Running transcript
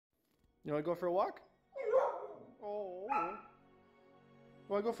You want to go for a walk? Oh. You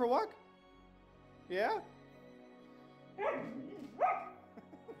want to go for a walk? Yeah? Let's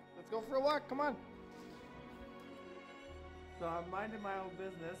go for a walk. Come on. So I'm minding my own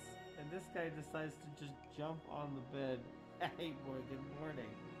business, and this guy decides to just jump on the bed. Hey, boy, good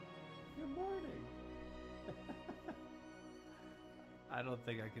morning. Good morning. I don't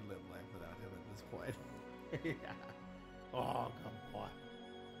think I could live life without him at this point. Yeah. Oh, come on.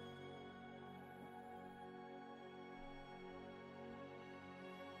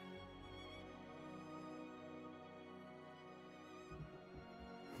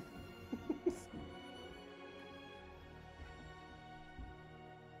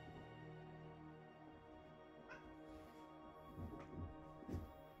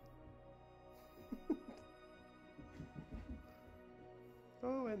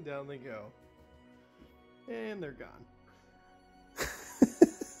 Oh, and down they go. And they're gone.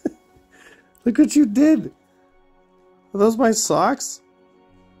 Look what you did. Are those my socks?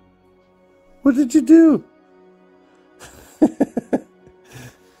 What did you do?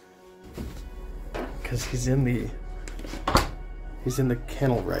 Because he's in the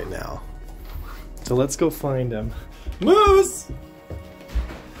kennel right now. So let's go find him. Moose!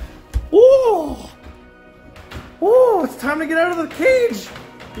 Oh! Oh, it's time to get out of the cage.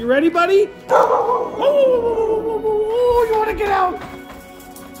 You ready, buddy? Oh, you want to get out?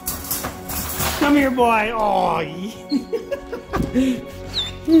 Come here, boy. Oh, hey,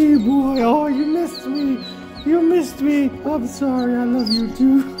 boy. Oh, you missed me. You missed me. I'm sorry. I love you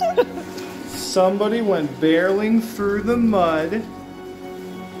too. Somebody went barreling through the mud,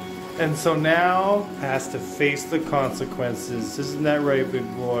 and so now has to face the consequences. Isn't that right, big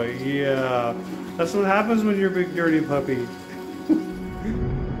boy? Yeah. That's what happens when you're a big dirty puppy.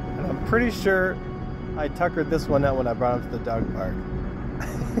 And I'm pretty sure I tuckered this one out when I brought him to the dog park.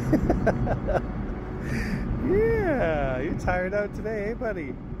 Yeah, you're tired out today, eh,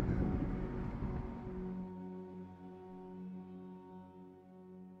 buddy?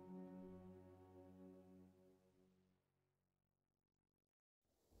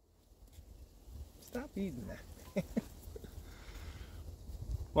 Stop eating that.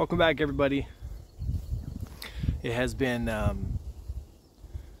 Welcome back, everybody. It has been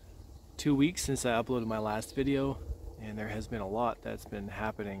 2 weeks since I uploaded my last video, and there has been a lot that's been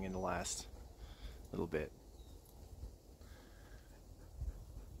happening in the last little bit.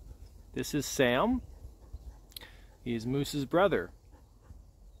 This is Sam. He is Moose's brother.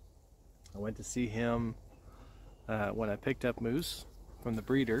 I went to see him when I picked up Moose from the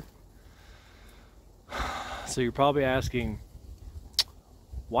breeder. So you're probably asking,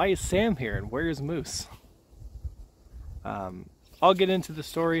 why is Sam here and where is Moose? I'll get into the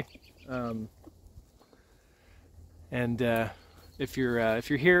story, and if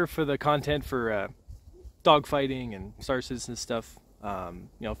you're here for the content for dog fighting and Star Citizen stuff, you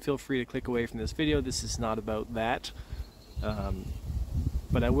know, feel free to click away from this video. This is not about that,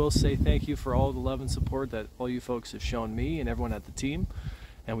 but I will say thank you for all the love and support that all you folks have shown me and everyone at the team,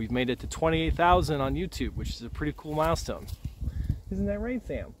 and we've made it to 28,000 on YouTube, which is a pretty cool milestone. Isn't that right,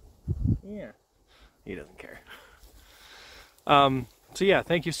 Sam? Yeah. He doesn't care. So yeah,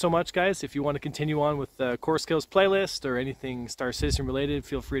 thank you so much, guys. If you want to continue on with the Core Skills playlist or anything Star Citizen related,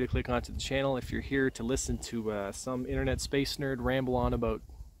 feel free to click onto the channel. If you're here to listen to some internet space nerd ramble on about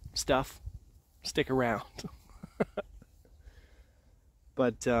stuff, stick around.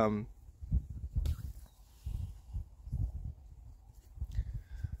 But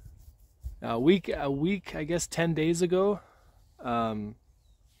a week, I guess 10 days ago,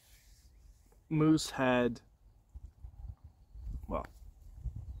 Moose had, well,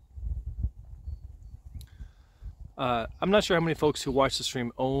 I'm not sure how many folks who watch the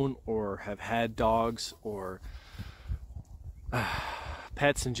stream own or have had dogs or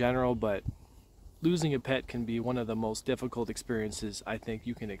pets in general, but losing a pet can be one of the most difficult experiences I think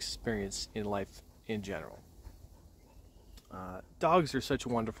you can experience in life in general. Dogs are such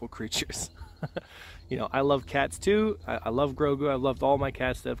wonderful creatures. You know, I love cats too. I love Grogu. I've loved all my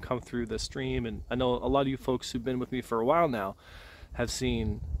cats that have come through the stream, and I know a lot of you folks who've been with me for a while now have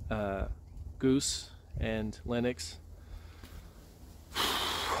seen Goose and Lennox.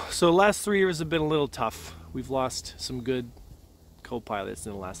 So the last 3 years have been a little tough. We've lost some good co-pilots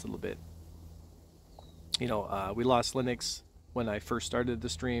in the last little bit. You know, we lost Lennox when I first started the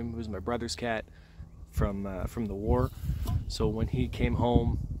stream. It was my brother's cat from the war. So when he came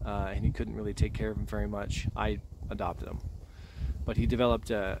home and he couldn't really take care of him very much, I adopted him. But he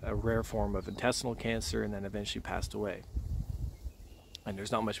developed a rare form of intestinal cancer and then eventually passed away. And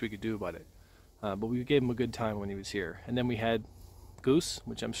there's not much we could do about it. But we gave him a good time when he was here. And then we had Goose,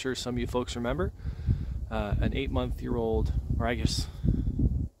 which I'm sure some of you folks remember. An 8-month-old, or I guess,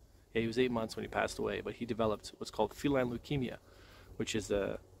 yeah, he was 8 months when he passed away, but he developed what's called feline leukemia, which is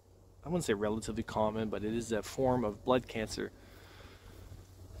I wouldn't say relatively common, but it is a form of blood cancer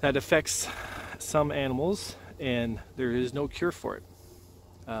that affects some animals, and there is no cure for it.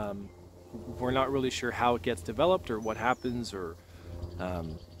 We're not really sure how it gets developed or what happens, or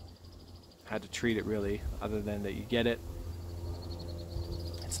how to treat it really, other than that you get it.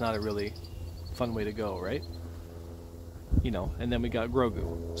 It's not a really fun way to go, right? You know, and then we got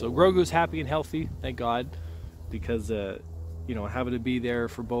Grogu. So Grogu's happy and healthy, thank God, because you know, having to be there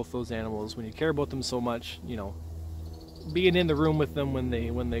for both those animals when you care about them so much, you know, being in the room with them when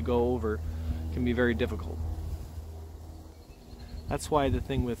they go over can be very difficult. That's why the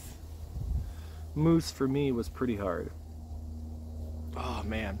thing with Moose for me was pretty hard. Oh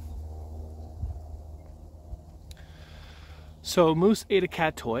man. So Moose ate a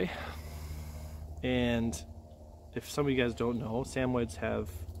cat toy, and if some of you guys don't know, Samoyeds have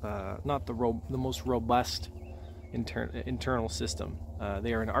not the most robust internal system.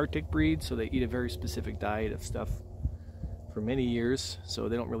 They are an Arctic breed, so they eat a very specific diet of stuff for many years, so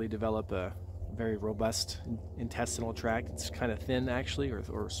they don't really develop a very robust intestinal tract. It's kind of thin actually,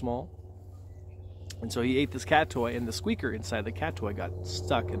 or small. And so he ate this cat toy, and the squeaker inside the cat toy got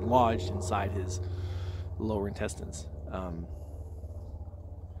stuck and lodged inside his lower intestines.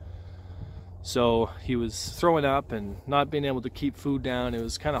 So he was throwing up and not being able to keep food down. It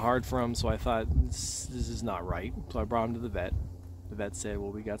was kind of hard for him, so I thought, this is not right. So I brought him to the vet. The vet said,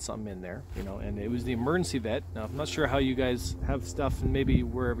 well, we got something in there, you know, and it was the emergency vet. Now, I'm not sure how you guys have stuff and maybe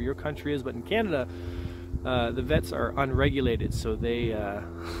wherever your country is, but in Canada, the vets are unregulated, so they,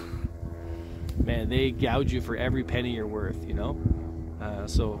 man, they gouge you for every penny you're worth, you know.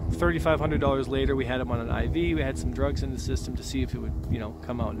 So $3,500 later, we had him on an IV. We had some drugs in the system to see if it would, you know,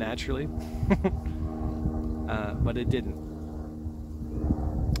 come out naturally. But it didn't.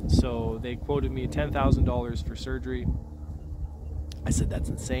 So they quoted me $10,000 for surgery. I said, that's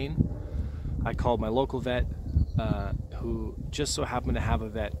insane. I called my local vet, who just so happened to have a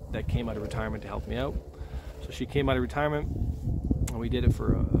vet that came out of retirement to help me out. So she came out of retirement, and we did it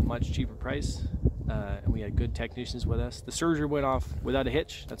for a much cheaper price. And we had good technicians with us. The surgery went off without a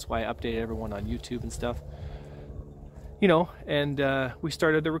hitch. That's why I updated everyone on YouTube and stuff. You know, and we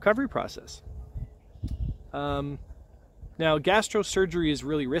started the recovery process. Now, gastrosurgery is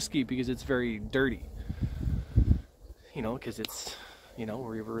really risky because it's very dirty. You know, because it's, you know,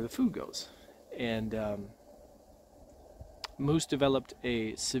 wherever the food goes. And Moose developed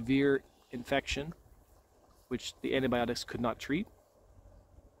a severe infection, which the antibiotics could not treat.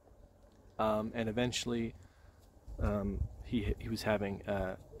 And eventually he was having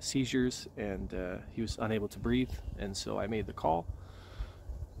seizures, and he was unable to breathe, and so I made the call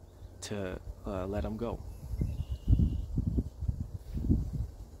to let him go.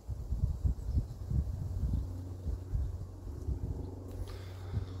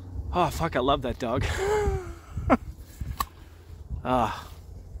 Oh fuck, I love that dog. Ah.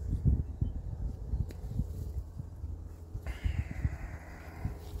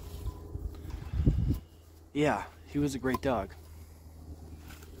 Yeah, he was a great dog.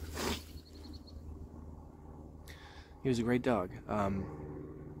 He was a great dog.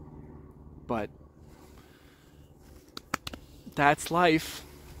 But that's life.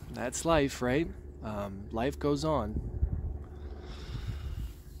 That's life, right? Life goes on.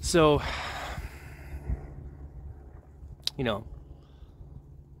 So, you know,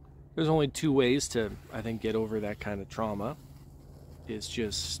 there's only two ways to, I think, get over that kind of trauma. Is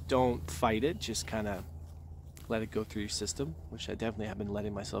just don't fight it. Just kind of let it go through your system, which I definitely have been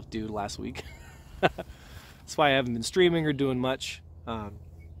letting myself do last week. That's why I haven't been streaming or doing much,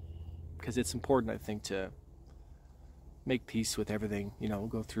 because it's important, I think, to make peace with everything, you know,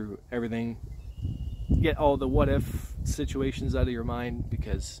 go through everything, get all the what if situations out of your mind,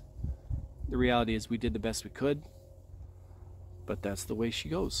 because the reality is we did the best we could, but that's the way she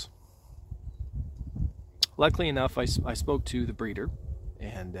goes. Luckily enough, I spoke to the breeder,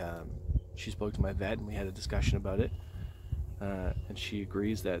 and she spoke to my vet, and we had a discussion about it, and she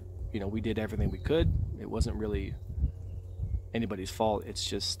agrees that, you know, we did everything we could. It wasn't really anybody's fault. It's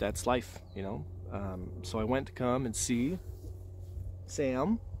just, that's life, you know. So I went to come and see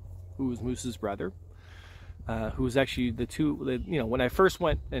Sam, who was Moose's brother, who was actually you know, when I first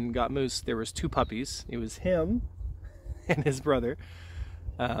went and got Moose, there was two puppies. It was him and his brother.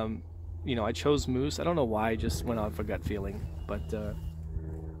 You know, I chose Moose. I don't know why, I just went off a gut feeling, but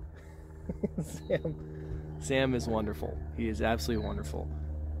Sam is wonderful. He is absolutely wonderful.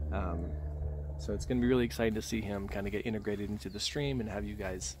 So it's going to be really exciting to see him kind of get integrated into the stream and have you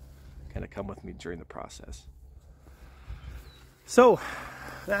guys kind of come with me during the process. So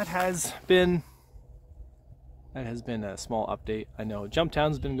that has been a small update. I know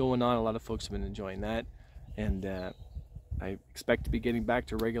Jumptown's been going on. A lot of folks have been enjoying that, and I expect to be getting back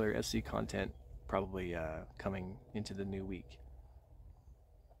to regular SC content probably coming into the new week.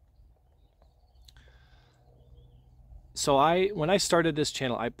 So when I started this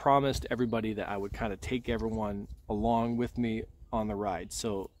channel, I promised everybody that I would kind of take everyone along with me on the ride.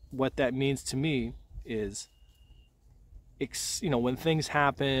 So what that means to me is, you know, when things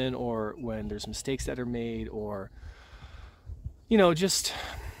happen, or when there's mistakes that are made, or, you know, just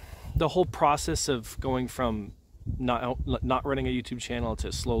the whole process of going from not running a YouTube channel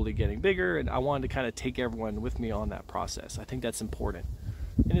to slowly getting bigger, and I wanted to kind of take everyone with me on that process. I think that's important.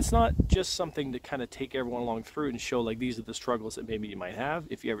 And it's not just something to kind of take everyone along through and show like these are the struggles that maybe you might have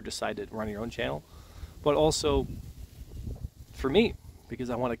if you ever decide to run your own channel, but also for me, because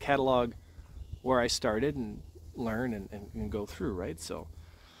I want to catalog where I started and learn and go through, right? So,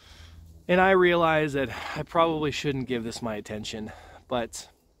 and I realize that I probably shouldn't give this my attention, but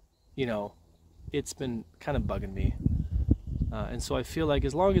you know, it's been kind of bugging me, and so I feel like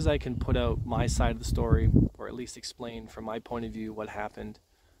as long as I can put out my side of the story, or at least explain from my point of view what happened,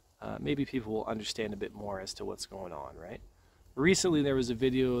 maybe people will understand a bit more as to what's going on, right? Recently there was a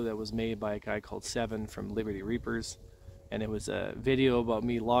video that was made by a guy called Seven from Liberty Reapers, and it was a video about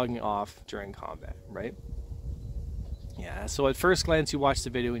me logging off during combat, right? Yeah, so at first glance you watch the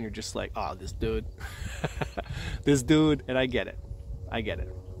video and you're just like, oh, this dude, this dude, and I get it.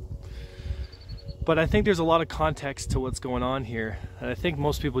 But I think there's a lot of context to what's going on here, and I think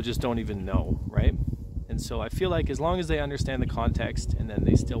most people just don't even know, right? And so I feel like as long as they understand the context and then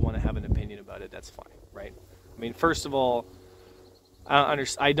they still want to have an opinion about it, that's fine, right? I mean, first of all,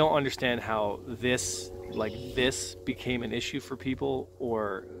 I don't understand how this became an issue for people,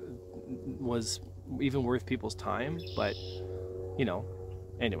 or was even worth people's time, but you know,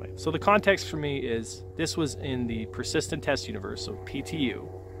 anyway. So the context for me is this was in the persistent test universe, so PTU,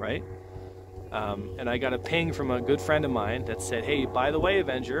 right? And I got a ping from a good friend of mine that said, hey, by the way,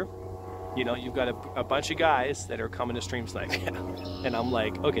 Avenger, you know, you've got a bunch of guys that are coming to Stream Snipe. And I'm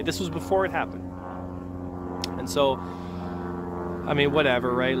like, okay, this was before it happened. And so, I mean,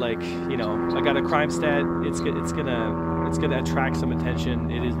 whatever, right? Like, you know, I got a crime stat. It's gonna attract some attention.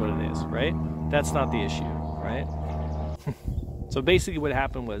 It is what it is, right? That's not the issue, right? So basically what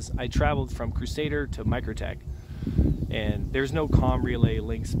happened was I traveled from Crusader to Microtech, and there's no comm relay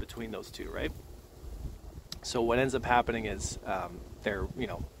links between those two, right? So what ends up happening is they're, you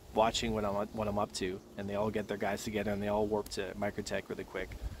know, watching what I'm up to, and they all get their guys together and they all warp to Microtech really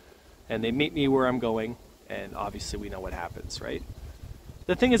quick, and they meet me where I'm going, and obviously we know what happens, right?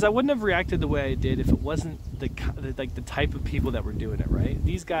 The thing is, I wouldn't have reacted the way I did if it wasn't the type of people that were doing it, right?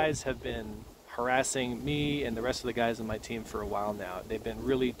 These guys have been harassing me and the rest of the guys on my team for a while now. They've been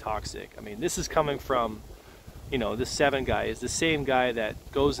really toxic. I mean, this is coming from, you know, this Seven guy is the same guy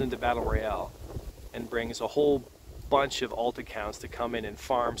that goes into Battle Royale and brings a whole bunch of alt accounts to come in and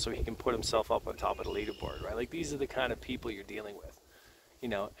farm so he can put himself up on top of the leaderboard, right? Like, these are the kind of people you're dealing with, you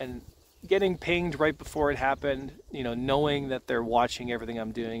know, and getting pinged right before it happened, you know, knowing that they're watching everything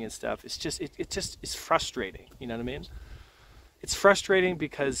I'm doing and stuff, it's just, it's frustrating, you know what I mean? It's frustrating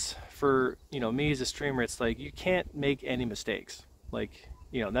because for, you know, me as a streamer, it's like, you can't make any mistakes. Like,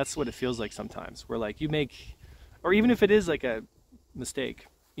 you know, that's what it feels like sometimes, where like you make, or even if it is like a mistake,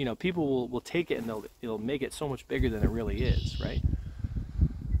 you know, people will take it and they'll make it so much bigger than it really is, right?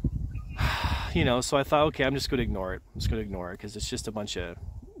 You know, so I thought, okay, I'm just going to ignore it. I'm just going to ignore it because it's just a bunch of,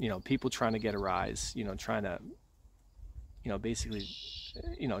 you know, people trying to get a rise, you know, trying to, you know, basically,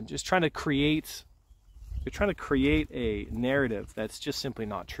 you know, just trying to create, they're trying to create a narrative that's just simply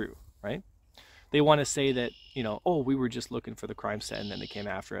not true, right? They want to say that, you know, oh, we were just looking for the crime set and then they came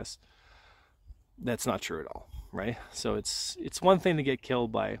after us. That's not true at all, right? So it's one thing to get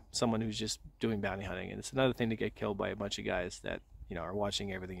killed by someone who's just doing bounty hunting, and it's another thing to get killed by a bunch of guys that, you know, are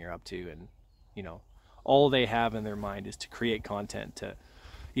watching everything you're up to, and, you know, all they have in their mind is to create content to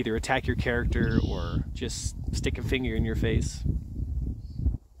either attack your character or just stick a finger in your face,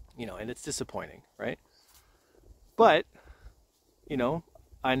 you know, and it's disappointing, right? But, you know,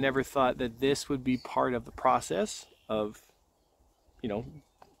 I never thought that this would be part of the process of, you know,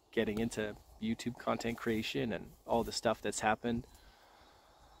 getting into YouTube content creation and all the stuff that's happened.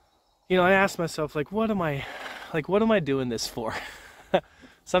 You know, I asked myself, like, what am I doing this for?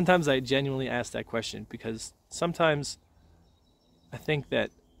 Sometimes I genuinely ask that question, because sometimes I think that,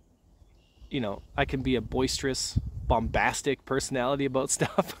 you know, I can be a boisterous, bombastic personality about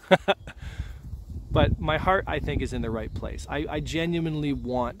stuff. But my heart, I think, is in the right place. I genuinely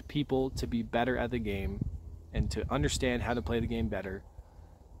want people to be better at the game and to understand how to play the game better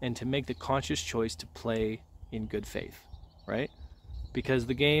and to make the conscious choice to play in good faith, right? Because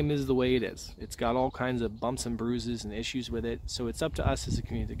the game is the way it is. It's got all kinds of bumps and bruises and issues with it. So it's up to us as a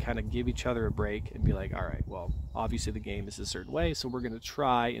community to kind of give each other a break and be like, all right, well, obviously the game is a certain way, so we're going to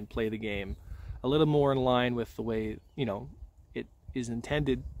try and play the game a little more in line with the way, you know, it is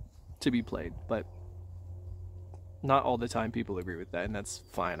intended to be played. But not all the time people agree with that, and that's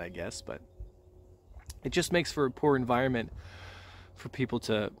fine, I guess. But it just makes for a poor environment for people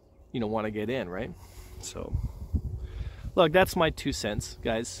to, you know, want to get in, right? So look, that's my 2 cents,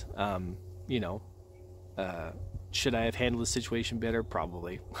 guys. You know, should I have handled the situation better?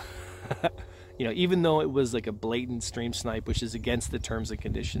 Probably. You know, even though it was like a blatant stream snipe, which is against the terms and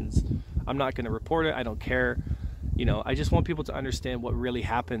conditions, I'm not going to report it. I don't care. You know, I just want people to understand what really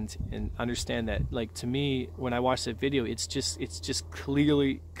happened and understand that, like, to me, when I watch that video, it's just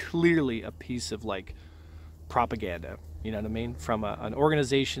clearly a piece of like propaganda. You know what I mean? From an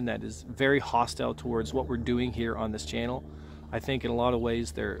organization that is very hostile towards what we're doing here on this channel. I think in a lot of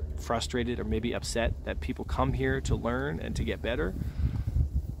ways they're frustrated or maybe upset that people come here to learn and to get better.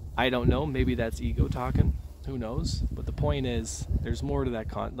 I don't know. Maybe that's ego talking. Who knows? But the point is, there's more to that.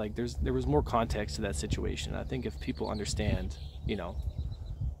 There was more context to that situation. I think if people understand, you know,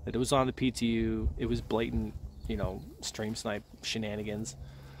 that it was on the PTU, it was blatant, you know, stream snipe shenanigans.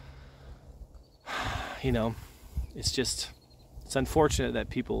 You know. It's unfortunate that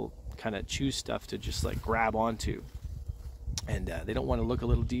people kind of choose stuff to just like grab onto, and they don't want to look a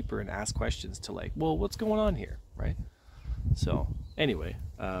little deeper and ask questions to like, well, what's going on here, right? So anyway,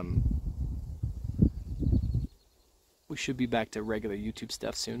 we should be back to regular YouTube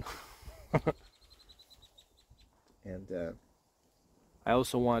stuff soon. And I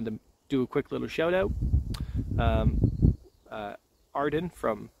also wanted to do a quick little shout out. Arden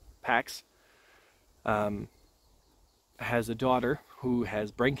from PAX has a daughter who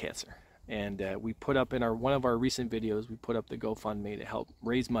has brain cancer, and we put up in one of our recent videos, we put up the GoFundMe to help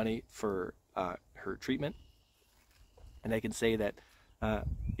raise money for her treatment, and I can say that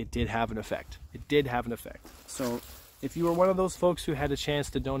it did have an effect. It did have an effect. So if you were one of those folks who had a chance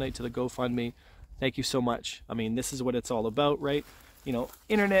to donate to the GoFundMe, thank you so much. I mean, this is what it's all about, right? You know,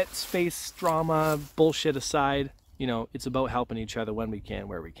 internet space drama bullshit aside, you know, it's about helping each other when we can,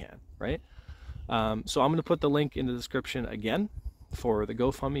 where we can, right? So I'm going to put the link in the description again for the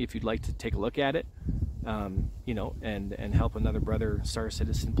GoFundMe if you'd like to take a look at it, you know, and help another brother Star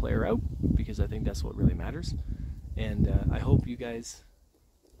Citizen player out, because I think that's what really matters. And I hope you guys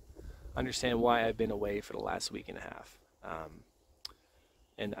understand why I've been away for the last week and a half.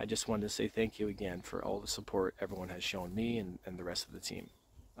 And I just wanted to say thank you again for all the support everyone has shown me and the rest of the team.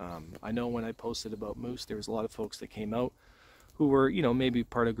 I know when I posted about Moose, there was a lot of folks that came out who were, you know, maybe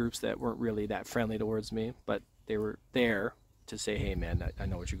part of groups that weren't really that friendly towards me, but they were there to say, hey man, I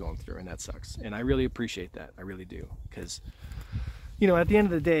know what you're going through, and that sucks. And I really appreciate that. I really do. Because, you know, at the end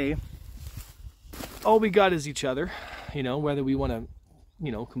of the day, all we got is each other. You know, whether we want to,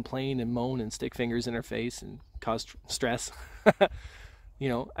 you know, complain and moan and stick fingers in our face and cause stress. You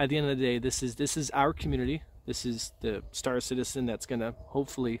know, at the end of the day, this is our community. This is the Star Citizen that's going to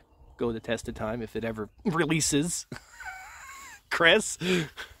hopefully go the test of time if it ever releases. Chris,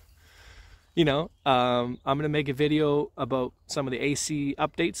 you know, I'm going to make a video about some of the AC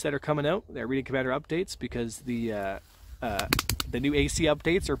updates that are coming out, the Arena Commander updates, because the new AC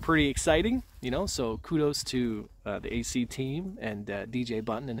updates are pretty exciting, you know, so kudos to the AC team and DJ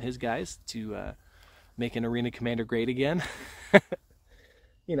Button and his guys to make an Arena Commander great again.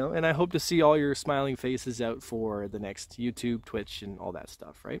 You know, and I hope to see all your smiling faces out for the next YouTube, Twitch, and all that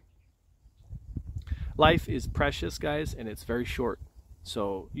stuff, right? Life is precious, guys, and it's very short.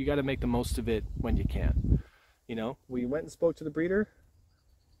 So you got to make the most of it when you can. You know, we went and spoke to the breeder,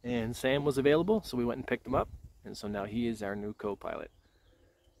 and Sam was available, so we went and picked him up. And so now he is our new co-pilot.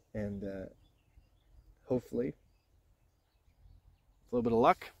 And hopefully, with a little bit of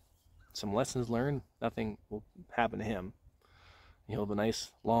luck, some lessons learned, nothing will happen to him. He'll have a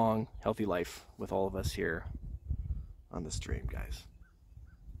nice, long, healthy life with all of us here on the stream, guys.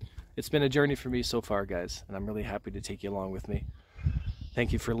 It's been a journey for me so far, guys, and I'm really happy to take you along with me.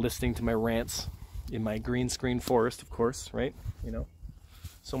 Thank you for listening to my rants in my green screen forest, of course, right? You know,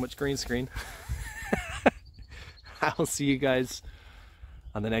 so much green screen. I'll see you guys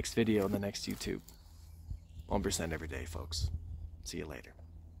on the next video on the next YouTube. 1% every day, folks. See you later.